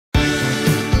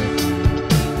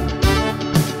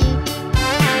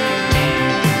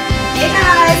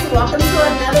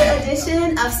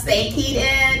edition of Stay Keyed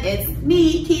In. It's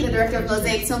me, Key, the director of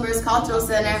Mosaic Timbers Cultural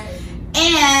Center.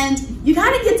 And you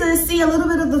kind of get to see a little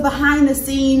bit of the behind the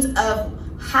scenes of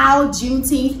how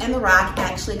Juneteenth and the Rock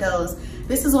actually goes.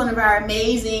 This is one of our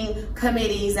amazing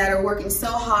committees that are working so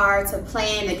hard to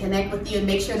plan and connect with you and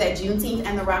make sure that Juneteenth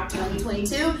and the Rock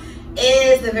 2022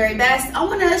 is the very best. I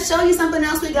want to show you something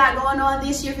else we got going on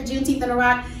this year for Juneteenth and the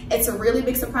Rock. It's a really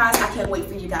big surprise. I can't wait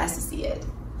for you guys to see it.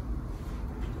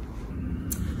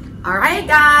 All right,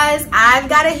 guys, I've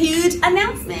got a huge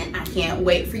announcement. I can't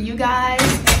wait for you guys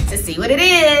to see what it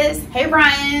is. Hey,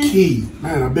 Brian. Key,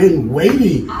 man, I've been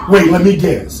waiting. Wait, let me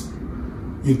guess.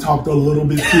 You talked a little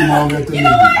bit too long at the meeting.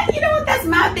 You know what? That's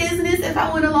my business. If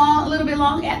I went a little bit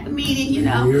long at the meeting, you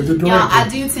know. You're the director. Y'all, I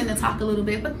do tend to talk a little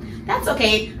bit, but that's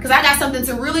okay because I got something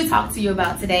to really talk to you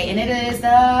about today, and it is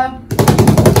the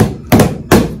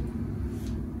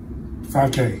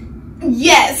 5K.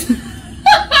 Yes.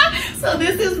 So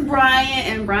this is Brian,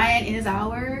 and Brian is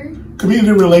our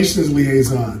community relations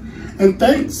liaison. And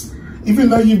thanks, even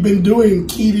though you've been doing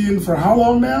Keyed In for how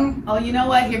long now? Oh, you know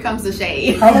what? Here comes the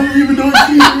shade. How long have you been doing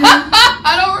Keyed In?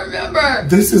 I don't remember.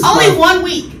 This is only 1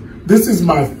 week. This is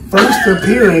my first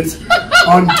appearance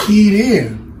on Keyed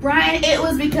In. Brian, it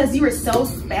was because you were so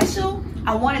special.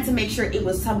 I wanted to make sure it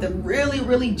was something really,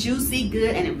 really juicy,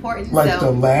 good, and important. Like so the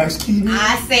last Keyed In?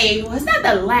 I say, well, it's not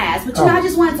the last, but you know, I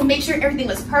just wanted to make sure everything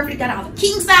was perfect. Got all the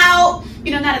kinks out. You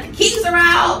know, now that the kinks are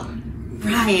out.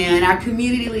 Brian, our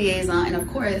community liaison, and of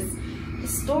course,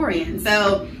 historian.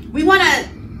 So we want to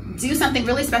do something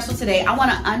really special today. We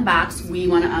want to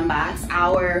unbox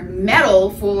our medal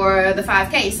for the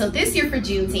 5K. So this year for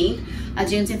Juneteenth,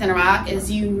 Juneteenth and the Rock,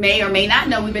 as you may or may not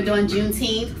know, we've been doing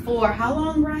Juneteenth for how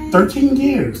long, Brian? 13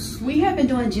 years. We have been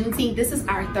doing Juneteenth. This is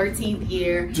our 13th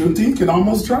year. Juneteenth can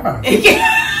almost drive. And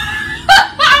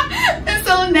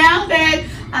so now that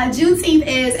Juneteenth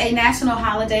is a national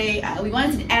holiday, we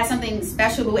wanted to add something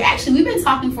special, but we've been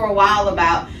talking for a while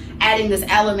about adding this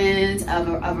element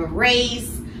of a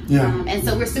race. Yeah. And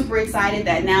so we're super excited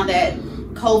that now that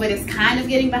COVID is kind of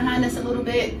getting behind us a little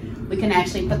bit, we can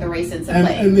actually put the race into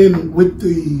play. And then with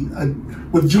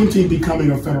with Juneteenth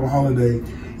becoming a federal holiday,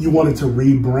 you wanted to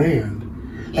rebrand.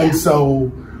 Yeah. And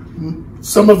so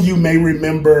some of you may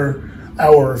remember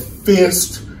our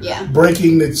fist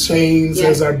breaking the chains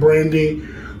as our branding,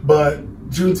 but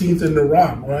Juneteenth and the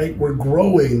Rock, right? We're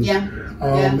growing.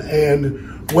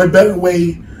 And what better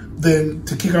way than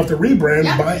to kick off the rebrand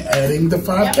by adding the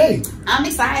 5K. I'm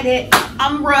excited.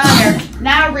 I'm a runner.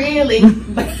 Not really.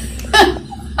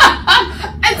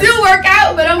 I do work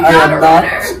out, but I'm not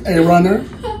a runner.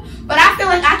 But I feel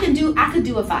like I could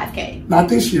do a 5K. Not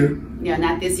this year. Yeah,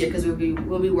 not this year because we'll be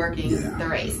working the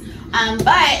race.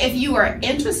 But if you are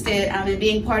interested in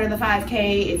being part of the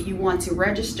 5K, if you want to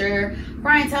register,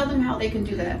 Brian, tell them how they can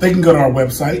do that. They can go to our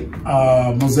website,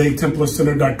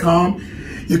 mosaictemplarcenter.com.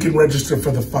 You can register for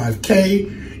the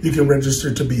 5K. You can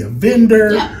register to be a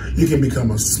vendor. You can become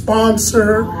a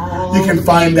sponsor. You can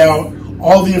find out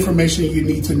all the information you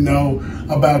need to know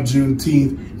about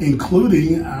Juneteenth,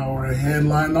 including our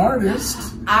headline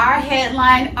artist. Our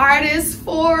headline artist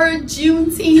for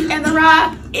Juneteenth and the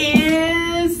Rock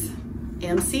is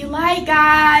MC Light,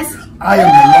 guys. I am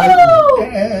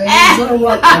the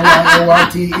Light.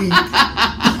 L-I-O-I-T-E.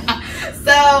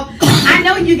 So I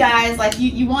know you guys, like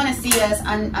you want to see us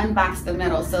unbox the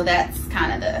medal. So that's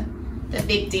kind of the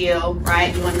big deal,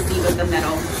 right? You want to see what the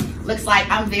medal looks like.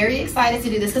 I'm very excited to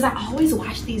do this because I always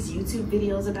watch these YouTube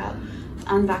videos about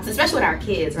unboxing, especially with our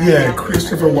kids, right? Yeah,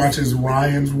 Christopher watches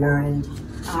Ryan's World.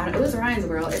 It was Ryan's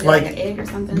World. Is it like an egg or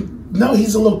something? No,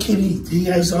 he's a little kid. He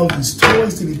has all these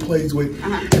toys that he plays with,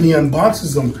 and he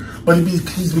unboxes them. But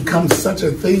he's become such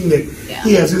a thing that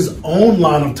he has his own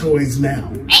line of toys now.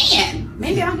 Man,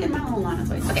 maybe I'll get my own line of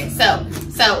toys. Okay, so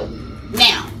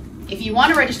now, if you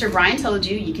want to register, Brian told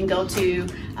you, you can go to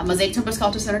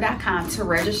mosaictemplarcenter.com to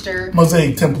register.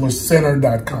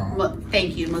 mosaictemplarcenter.com. Well,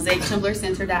 thank you,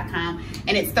 mosaictemplarcenter.com.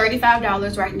 And it's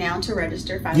 $35 right now to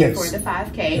register for the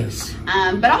 5K. Yes.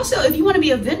 But also, if you want to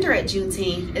be a vendor at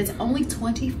Juneteenth, it's only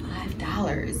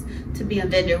 $25 to be a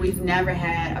vendor. We've never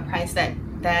had a price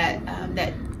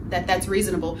that's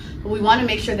reasonable, but we want to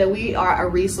make sure that we are a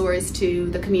resource to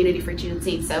the community for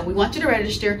Juneteenth. So we want you to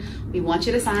register, we want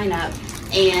you to sign up,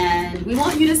 and we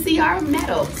want you to see our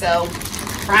medal. So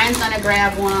Brian's gonna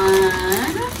grab one,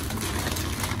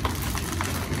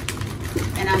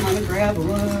 and I'm gonna grab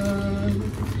one,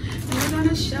 and we're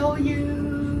gonna show you.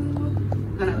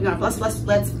 Let's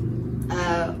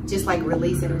just like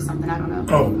release it or something. I don't know.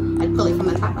 Like pull it from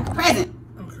the top like a present.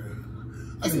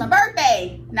 It's my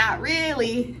birthday. Not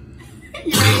really.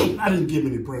 I didn't give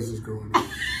any presents growing up.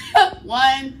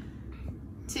 1,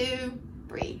 2,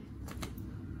 3.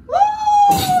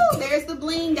 Woo! There's the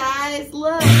bling, guys.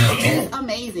 Look, it's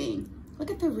amazing.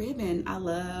 Look at the ribbon. I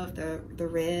love the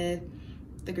red,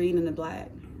 the green, and the black.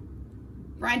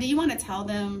 Brian, do you want to tell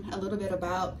them a little bit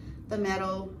about the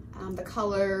medal, the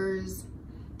colors,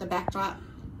 the backdrop?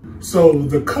 So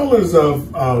the colors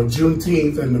of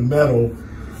Juneteenth and the medal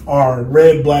are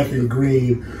red, black, and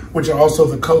green, which are also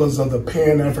the colors of the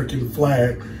Pan-African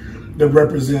flag that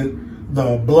represent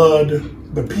the blood,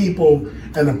 the people,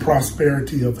 and the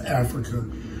prosperity of Africa.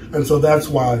 And so that's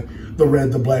why the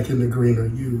red, the black, and the green are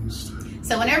used.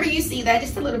 So whenever you see that,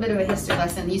 just a little bit of a history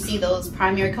lesson, you see those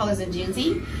primary colors in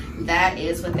Juneteenth, that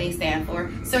is what they stand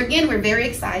for. So again, we're very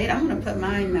excited. I'm gonna put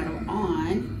my medal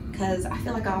on because I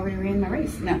feel like I already ran my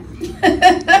race. No.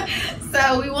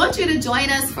 So we want you to join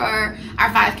us for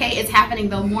our 5K. It's happening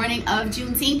the morning of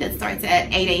Juneteenth. It starts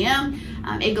at 8 a.m.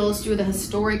 It goes through the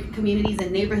historic communities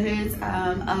and neighborhoods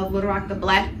of Little Rock, the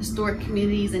Black historic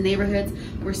communities and neighborhoods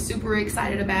we're super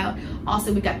excited about.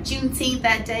 Also, we got Juneteenth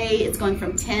that day. It's going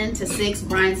from 10 to 6.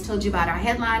 Brian's told you about our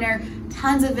headliner.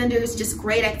 Tons of vendors, just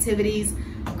great activities,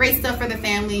 great stuff for the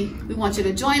family. We want you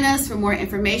to join us. For more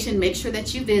information, make sure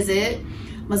that you visit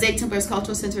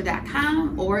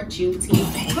MosaicTimbersCulturalCenter.com or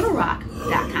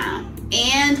JuneteenthLittleRock.com.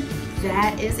 And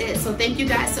that is it. So thank you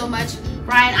guys so much.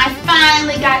 Brian, I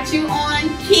finally got you on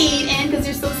keyed in because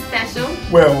you're so special.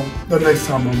 Well, the next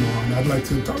time I'm on, I'd like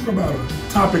to talk about a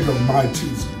topic of my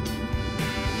choosing.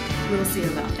 We'll see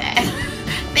about that.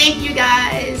 Thank you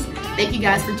guys. Thank you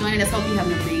guys for joining us. Hope you have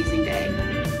a great